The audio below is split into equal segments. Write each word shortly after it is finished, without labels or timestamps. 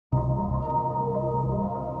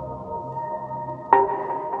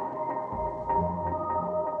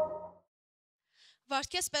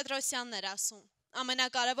Մարդկես Պետրոսյանն էր ասում,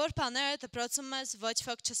 ամենակարևոր բաները դպրոցում մեզ ոչ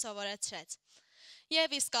ոք չսովորեցրեց։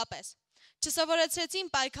 Եվ իսկապես, չսովորեցրեցին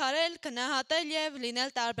պայքարել, գնահատել և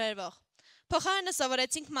լինել տարբերվող։ Փոխարենը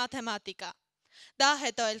սովորեցինք մաթեմատիկա, դա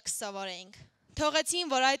հետո էլ կսովորեինք։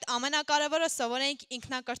 Թողեցին, որ այդ ամենակարևորը սովորեինք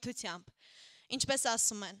ինքնակրթությամբ, ինչպես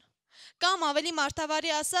ասում են, կամ ավելի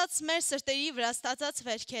մարդավարի ասած մեր սրտերի վրա ստացած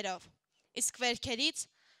վերքերով, իսկ վերքերից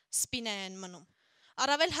սպիներ են մնում։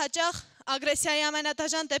 Առավել հաճախ ագրեսիայի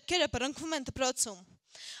ամենադաժան դեպքերը բռնկվում են դպրոցում,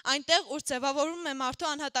 այնտեղ, ուր ձևավորվում է մարդու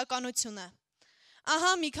անհատականությունը։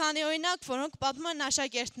 Ահա մի քանի օրինակ, որոնք պատմում են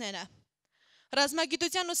աշակերտները։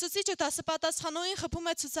 Ռազմագիտության ուսուցիչը դասապատասխանողին խփում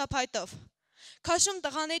է ցուցափայտով, քաշում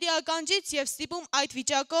տղաների ականջից և ստիպում այդ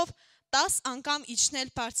վիճակով 10 անգամ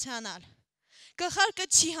իջնել բարձրանալ։ Գլխարկը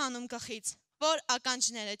չի հանում գլխից, որ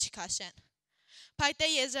ականջները չքաշեն։ Փայտե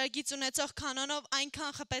եզրագիծ ունեցող կանոնով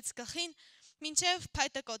այնքան խփեց գլխին, մինչև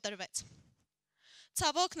փայտը կոտրվեց։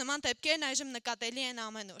 Ցավոք, նման դեպքերն այժմ նկատելի են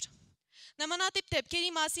ամենուր։ Նմանատիպ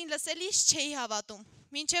դեպքերի մասին լսելիս չէի հավատում,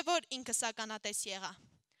 մինչև որ ինքս ականատես եղա։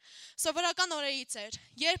 Սովորական օրերից էր,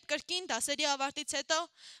 երբ կրկին դասերի ավարտից հետո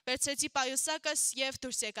վերցրեցի պայուսակս և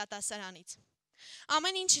դուրս եկա դասարանից։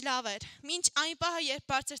 Ամեն ինչ լավ էր, մինչ այն պահը, երբ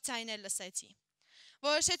բարձր ձայներ լսեցի։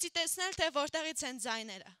 Որոշեցի տեսնել, թե որտեղից են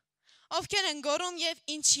ձայները, ովքեր են գոռում և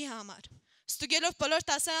ինչի համար։ Ստուգելով բոլոր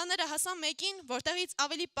դասարանները հասա մեկին, որտեղից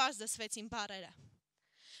ավելի պարզ լսվեցին բառերը։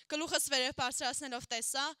 Գլուխս վերև բարձրացնելով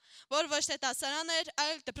տեսա, որ ոչ թե դասարան էր,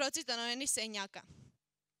 այլ դպրոցի տնօրենի սենյակը։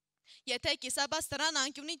 Եթե կիսաբաց դռան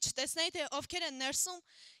անկյունից չտեսնեի, թե ովքեր են ներսում,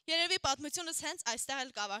 երևի պատմությունս հենց այստեղ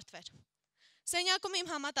էլ կավարտվեր։ Սենյակում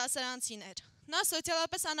իմ համադասարանցին էր։ Նա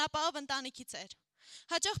սոցիալապես անապահով ընտանիքից էր։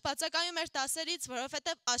 Հաճախ բացակայում էր դասերից,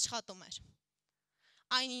 որովհետև աշխատում էր։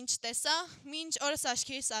 Այնինչ տեսա, մինչ օրս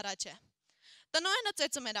աչքերիս առաջ է։ Տնօրենը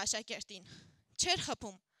ծեծում էր աշակերտին, չէր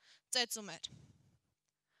խփում, ծեծում էր։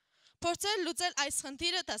 Փորձել լուծել այս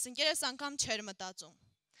խնդիրը դասընկերս անգամ չէր մտածում։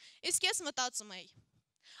 Իսկ ես մտածում էի.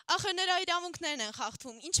 ախր նրա իրավունքներն են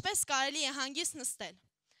խախտվում, ինչպես կարելի է հանգիստ նստել։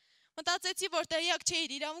 Մտածեցի, որ տեղյակ չէի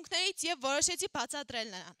իր իրավունքներից և որոշեցի բացատրել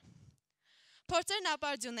նրան։ Փորձերն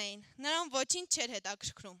ապարդյուն էին, նրան ոչինչ չէր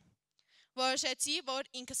հետաքրքրում։ Որոշեցի,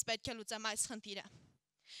 որ ինքս պետք է լուծեմ այս խնդիրը։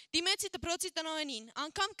 Դիմեցի դպրոցի տնօրենին,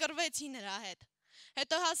 անգամ կռվեցի նրա հետ։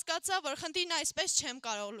 Հետո հասկացա, որ խնդիրն այսպես չեմ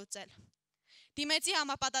կարող լուծել։ Դիմեցի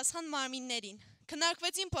համապատասխան մարմիններին,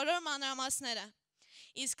 քննարկվեցին բոլոր մանրամասները,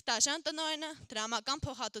 իսկ դաշան տնօրենը դրամական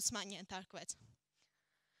փոխհատուցման ենթարկվեց։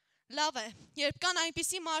 Լավ է, երբ կան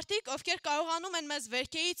այնպիսի մարդիկ, ովքեր կարողանում են մեզ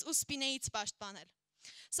վերքերից ու սպինեից պաշտպանել։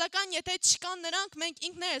 Սակայն եթե չկան նրանք, մենք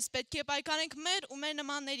ինքներս պետք է պայքարենք մեր ու մեր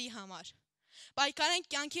նմանների համար։ Պայքարենք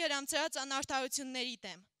կյանքի հրամցրած անարդարությունների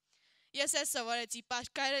դեմ։ Ես էլ սովորեցի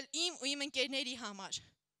պայքարել իմ ու իմ ընկերների համար,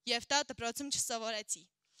 և դա դպրոցում չսովորեցի։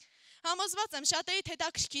 Համոզված եմ, շատերիդ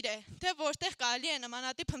հետաքրքիր է, թե որտեղ կարելի է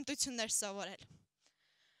նմանատիպ հմտություններ սովորել։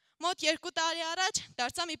 Մոտ 2 տարի առաջ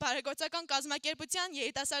դարձա մի բարեգործական կազմակերպության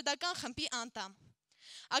երիտասարդական խմբի անդամ։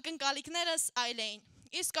 Ակնկալիքներս այլ էին,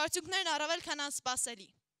 իսկ արդյունքներն առավել քան անսպասելի։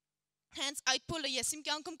 Հենց այդ փուլը ես իմ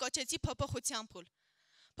կյանքում կոչեցի փոփոխության փուլ։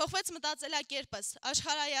 Փոխվեց մտածելակերպս,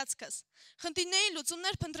 աշխարհայացքս, խնդիրների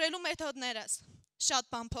լուծումներ փնտրելու մեթոդներս։ Շատ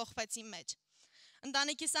բան փոխվեց իմ մեջ։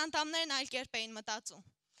 Ընտանիքիս անդամներն այլ կերպ էին մտածում։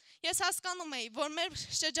 Ես հասկանում էի, որ մեր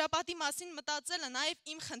շրջապատի մասին մտածելը նաև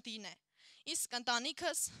իմ խնդիրն է, իսկ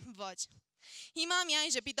ընտանիքս ոչ։ Հիմա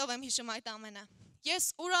միայն ժպիտով եմ հիշում այդ ամենը։ Ես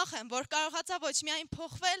ուրախ եմ, որ կարողացա ոչ միայն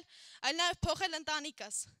փոխվել, այլ նաև փոխել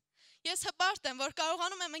ընտանիքս։ Ես հպարտ եմ, որ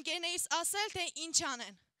կարողանում եմ ընկերներիս ասել, թե ինչ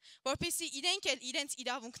անեն, որպեսզի իրենք էլ իրենց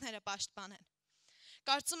իրավունքները պաշտպանեն։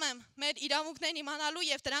 Կարծում եմ, մեր իրավունքներն իմանալու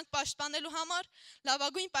և դրանք պաշտպանելու համար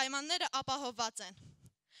լավագույն պայմանները ապահովված են։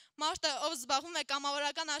 Մարդը, ով զբաղվում է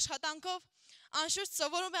կամավորական աշխատանքով, անշուշտ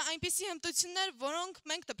սովորում է այնպիսի հմտություններ, որոնք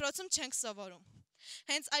մենք դպրոցում չենք սովորում։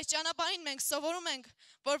 Հենց այս ճանապարհին մենք սովորում ենք,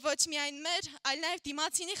 որ ոչ միայն մեր, այլ նաև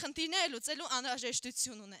դիմացինի խնդիրները լուծելու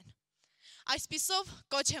անհրաժեշտություն ունեն։ Այսպիսով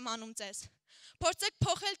կոչ եմ անում ձեզ։ Փորձեք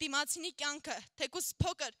փոխել դիմացինի կյանքը, թեկուզ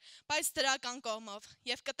փոքր, բայց դրական կողմով,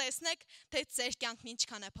 և կտեսնեք, թե ձեր կյանքն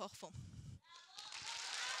ինչքան է փոխվում։